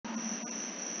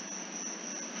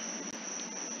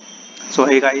So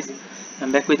hey guys,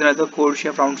 I'm back with another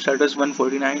CodeChef round status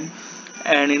 149,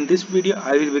 and in this video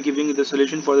I will be giving you the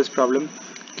solution for this problem,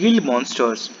 kill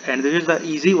monsters, and this is the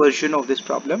easy version of this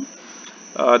problem.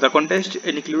 The contest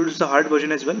includes the hard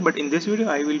version as well, but in this video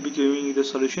I will be giving you the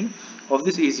solution of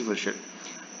this easy version.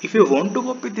 If you want to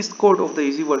copy this code of the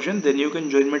easy version, then you can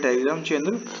join my Telegram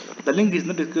channel. The link is in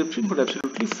the description for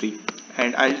absolutely free,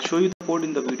 and I'll show you the code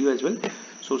in the video as well.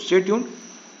 So stay tuned.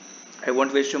 I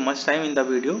won't waste your much time in the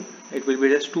video. It will be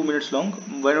just 2 minutes long,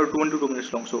 1 to 2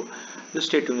 minutes long. So just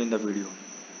stay tuned in the video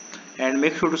and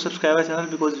make sure to subscribe our channel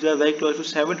because we are very close to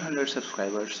 700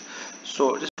 subscribers.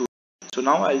 So just do. So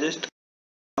now I'll just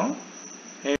down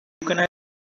and you can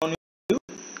on your video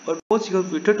or pause your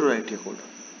video to write your code.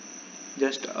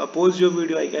 Just pause your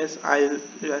video. I guess I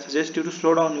suggest you to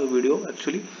slow down your video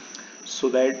actually, so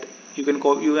that you can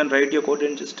write your code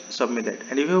and just submit that.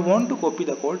 And if you want to copy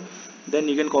the code, then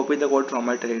you can copy the code from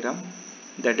my Telegram.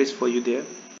 That is for you there.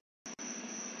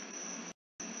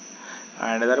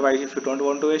 And otherwise, if you don't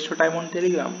want to waste your time on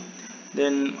Telegram,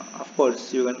 then of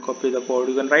course you can copy the code,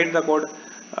 you can write the code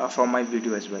from my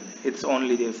video as well. It's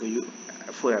only there for you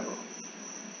forever.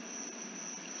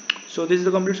 So this is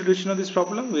the complete solution of this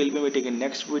problem. We'll be meeting in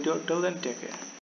next video. Till then, take care.